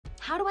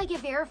how do I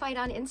get verified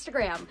on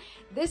Instagram?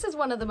 This is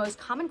one of the most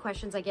common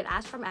questions I get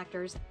asked from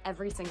actors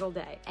every single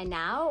day. And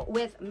now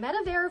with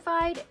Meta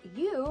Verified,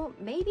 you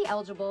may be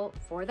eligible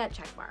for that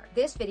check mark.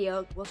 This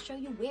video will show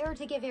you where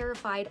to get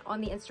verified on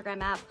the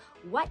Instagram app,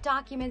 what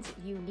documents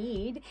you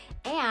need,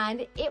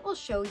 and it will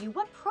show you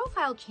what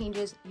profile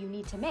changes you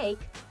need to make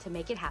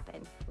it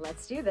happen.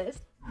 Let's do this.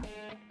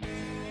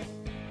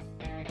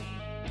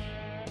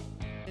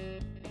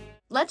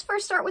 Let's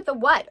first start with the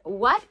what.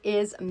 What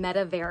is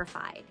Meta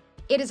Verified?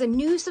 It is a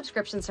new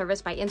subscription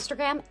service by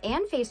Instagram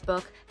and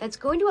Facebook that's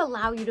going to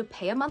allow you to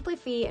pay a monthly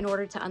fee in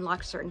order to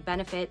unlock certain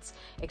benefits,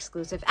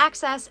 exclusive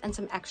access, and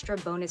some extra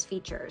bonus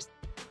features.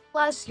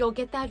 Plus, you'll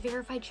get that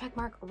verified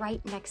checkmark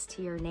right next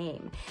to your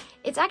name.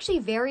 It's actually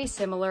very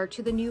similar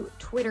to the new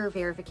Twitter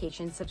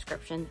verification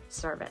subscription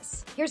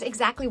service. Here's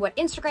exactly what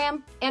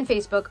Instagram and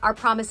Facebook are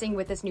promising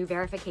with this new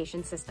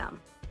verification system.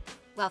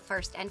 Well,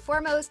 first and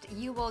foremost,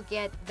 you will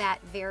get that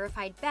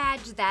verified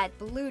badge, that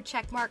blue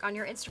check mark on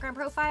your Instagram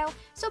profile,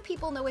 so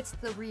people know it's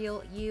the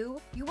real you.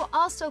 You will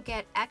also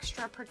get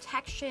extra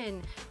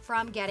protection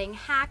from getting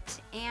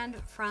hacked and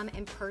from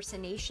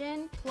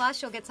impersonation.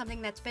 Plus, you'll get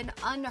something that's been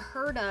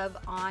unheard of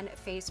on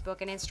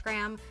Facebook and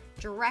Instagram,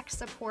 direct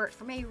support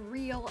from a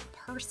real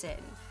person.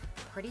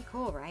 Pretty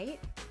cool, right?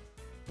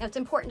 Now, it's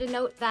important to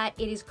note that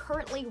it is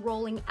currently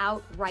rolling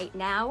out right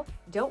now.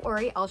 Don't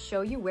worry, I'll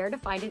show you where to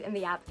find it in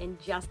the app in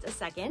just a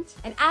second.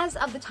 And as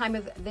of the time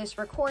of this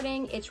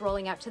recording, it's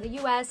rolling out to the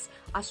US,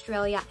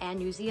 Australia, and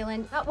New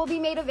Zealand, but will be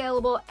made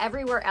available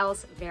everywhere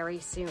else very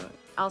soon.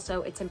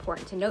 Also, it's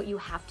important to note you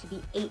have to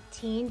be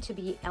 18 to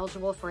be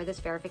eligible for this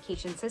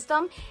verification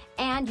system,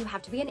 and you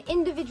have to be an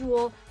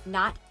individual,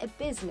 not a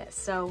business.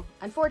 So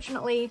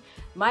unfortunately,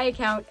 my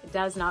account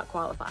does not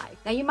qualify.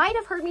 Now, you might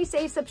have heard me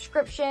say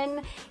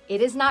subscription.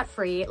 It is not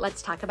free.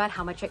 Let's talk about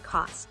how much it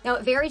costs. Now,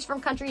 it varies from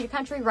country to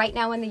country. Right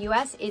now in the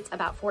US, it's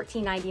about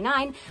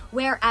 $14.99,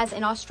 whereas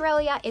in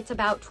Australia, it's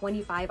about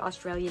 25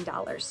 Australian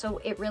dollars.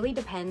 So it really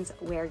depends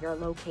where you're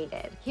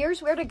located.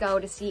 Here's where to go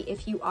to see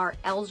if you are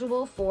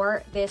eligible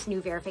for this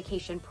new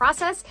verification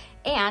process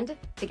and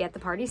to get the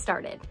party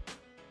started.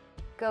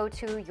 Go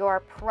to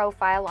your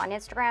profile on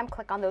Instagram,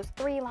 click on those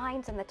three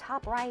lines in the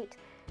top right,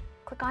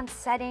 click on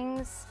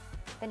settings,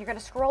 then you're going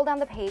to scroll down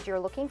the page. You're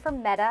looking for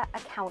Meta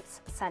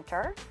Accounts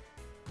Center,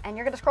 and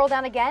you're going to scroll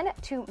down again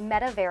to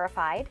Meta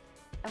Verified.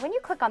 And when you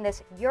click on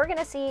this, you're going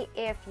to see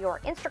if your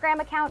Instagram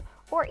account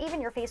or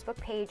even your Facebook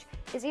page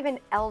is even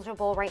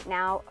eligible right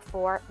now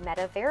for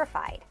Meta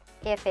Verified.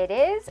 If it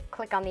is,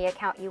 click on the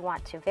account you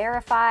want to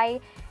verify.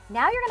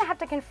 Now you're going to have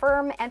to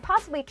confirm and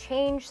possibly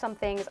change some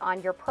things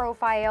on your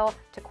profile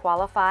to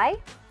qualify.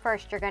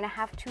 First, you're going to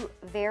have to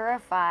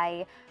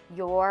verify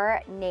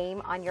your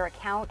name on your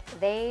account.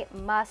 They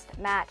must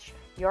match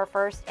your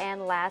first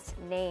and last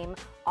name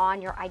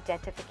on your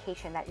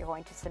identification that you're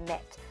going to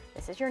submit.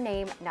 This is your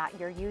name, not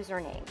your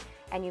username.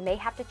 And you may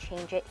have to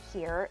change it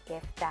here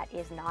if that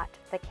is not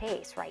the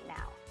case right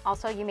now.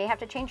 Also, you may have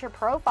to change your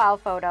profile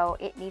photo.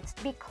 It needs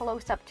to be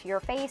close up to your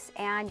face,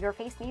 and your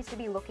face needs to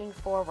be looking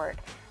forward.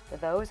 So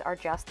those are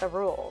just the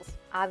rules.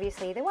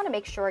 Obviously, they want to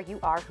make sure you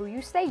are who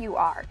you say you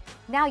are.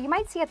 Now, you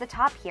might see at the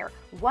top here,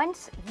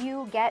 once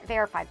you get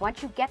verified,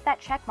 once you get that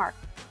check mark,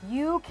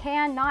 you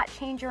cannot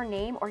change your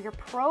name or your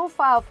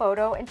profile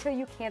photo until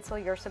you cancel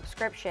your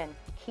subscription.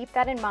 Keep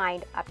that in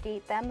mind,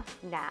 update them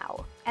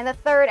now. And the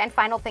third and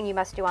final thing you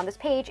must do on this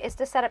page is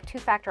to set up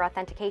two-factor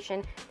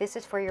authentication. This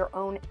is for your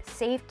own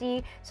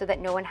safety so that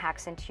no one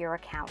hacks into your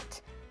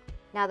account.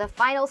 Now, the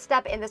final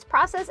step in this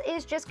process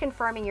is just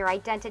confirming your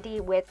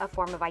identity with a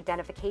form of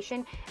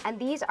identification. And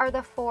these are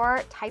the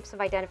 4 types of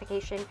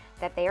identification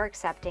that they are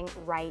accepting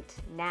right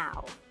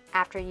now.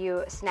 After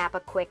you snap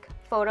a quick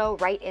photo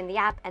right in the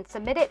app and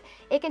submit it,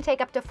 it can take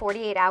up to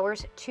 48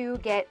 hours to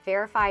get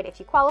verified if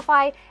you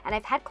qualify. And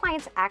I've had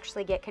clients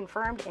actually get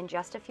confirmed in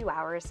just a few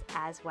hours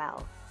as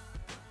well.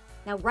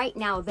 Now, right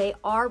now, they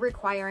are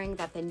requiring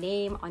that the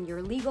name on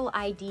your legal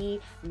ID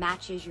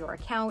matches your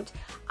account.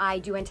 I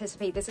do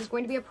anticipate this is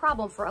going to be a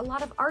problem for a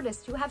lot of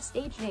artists who have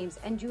stage names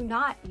and do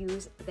not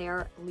use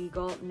their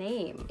legal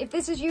name. If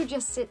this is you,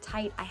 just sit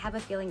tight. I have a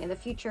feeling in the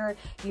future,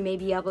 you may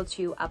be able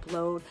to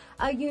upload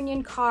a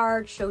union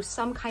card, show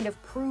some kind of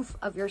proof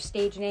of your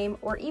stage name,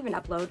 or even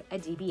upload a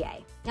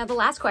DBA. Now, the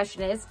last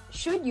question is,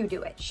 should you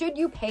do it? Should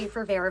you pay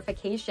for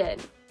verification?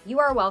 You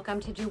are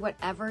welcome to do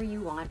whatever you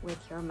want with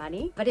your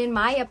money. But in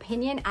my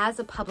opinion, as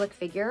a public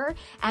figure,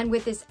 and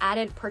with this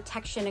added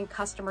protection and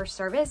customer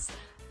service,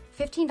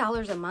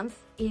 $15 a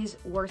month is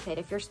worth it.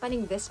 If you're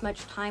spending this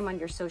much time on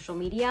your social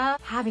media,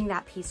 having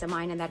that peace of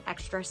mind and that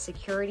extra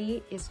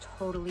security is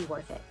totally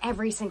worth it.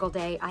 Every single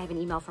day, I have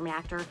an email from an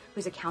actor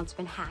whose account's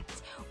been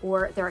hacked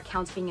or their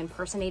account's being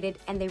impersonated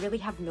and they really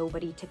have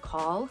nobody to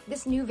call.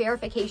 This new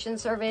verification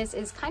service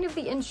is kind of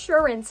the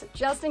insurance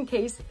just in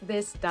case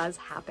this does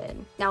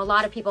happen. Now, a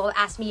lot of people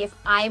ask me if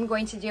I am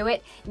going to do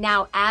it.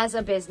 Now, as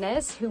a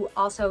business who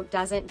also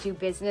doesn't do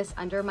business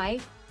under my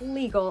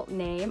legal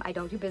name, I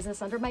don't do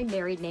business under my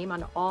married name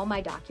on all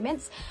my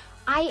documents,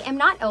 I am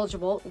not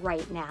eligible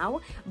right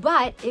now,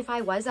 but if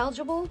I was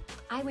eligible,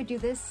 I would do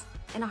this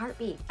in a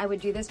heartbeat. I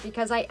would do this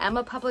because I am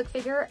a public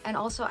figure, and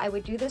also I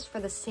would do this for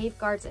the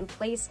safeguards in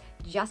place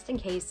just in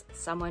case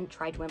someone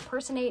tried to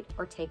impersonate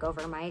or take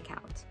over my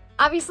account.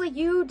 Obviously,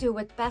 you do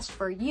what's best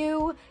for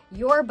you,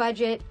 your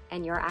budget,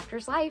 and your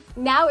actor's life.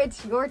 Now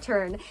it's your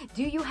turn.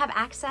 Do you have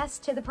access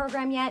to the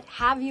program yet?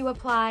 Have you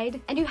applied?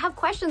 And do you have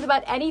questions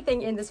about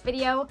anything in this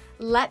video?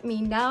 Let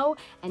me know.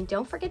 And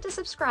don't forget to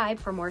subscribe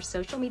for more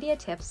social media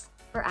tips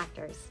for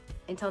actors.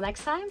 Until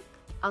next time,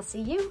 I'll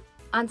see you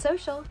on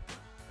social.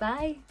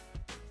 Bye.